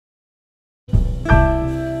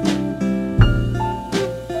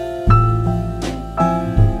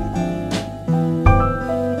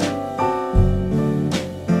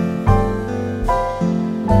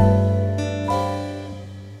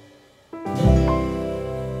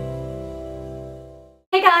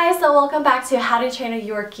so welcome back to How to Train a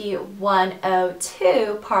Yorkie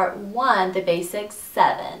 102 Part 1, the Basics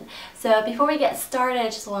 7. So before we get started, I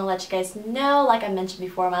just want to let you guys know, like I mentioned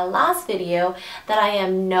before in my last video, that I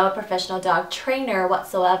am no professional dog trainer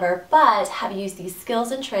whatsoever, but have used these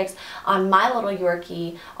skills and tricks on my little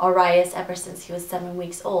Yorkie, Arias, ever since he was 7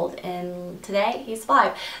 weeks old, and today he's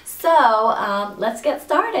 5. So let's get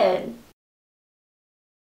started.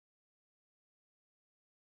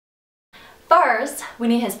 First, we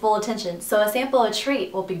need his full attention, so a sample of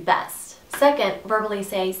treat will be best. Second, verbally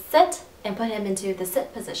say sit and put him into the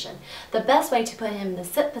sit position. The best way to put him in the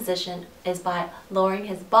sit position is by lowering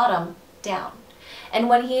his bottom down. And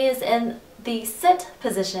when he is in the sit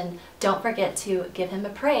position, don't forget to give him a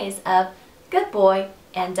praise of good boy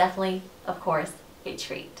and definitely, of course, a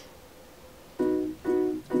treat.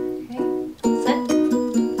 Okay, sit.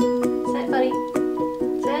 Sit, buddy.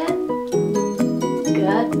 Sit.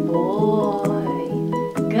 Good boy.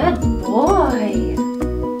 Good boy.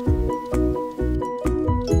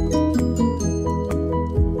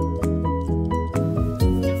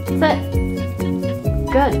 Sit.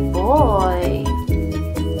 Good boy.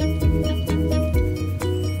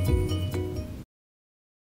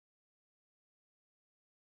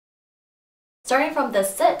 Starting from the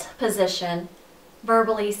sit position,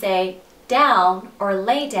 verbally say down or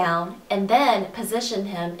lay down and then position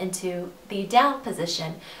him into the down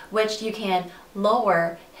position, which you can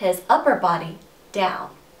lower his upper body down.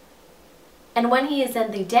 And when he is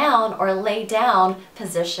in the down or lay down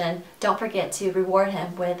position, don't forget to reward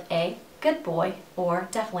him with a good boy or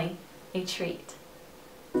definitely a treat.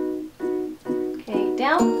 Okay,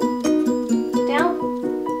 down, down,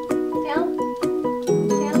 down, down.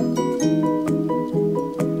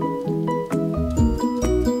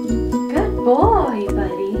 Good boy,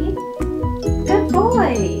 buddy. Good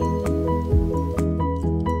boy.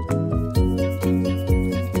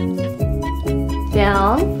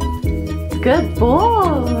 Down. Good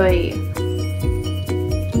boy.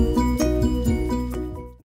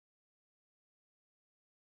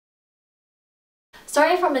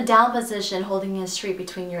 Starting from the down position, holding his treat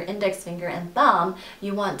between your index finger and thumb,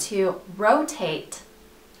 you want to rotate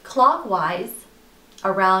clockwise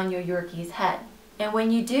around your Yorkie's head. And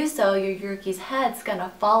when you do so, your Yorkie's head's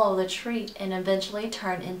gonna follow the treat and eventually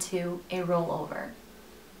turn into a rollover.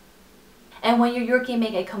 And when your Yorkie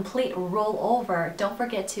make a complete rollover, don't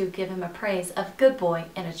forget to give him a praise of good boy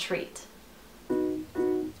and a treat.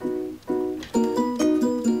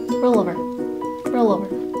 Rollover, rollover,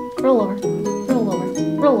 rollover, rollover,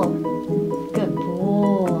 rollover. Good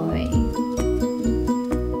boy.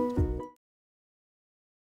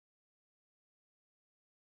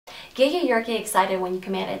 Get your Yorkie excited when you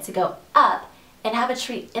command it to go up and have a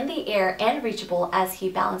treat in the air and reachable as he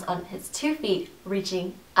balances on his 2 feet,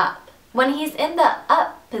 reaching up. When he's in the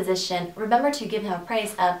up position, remember to give him a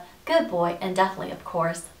praise of good boy and definitely, of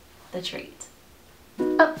course, the treat.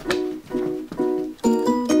 Up.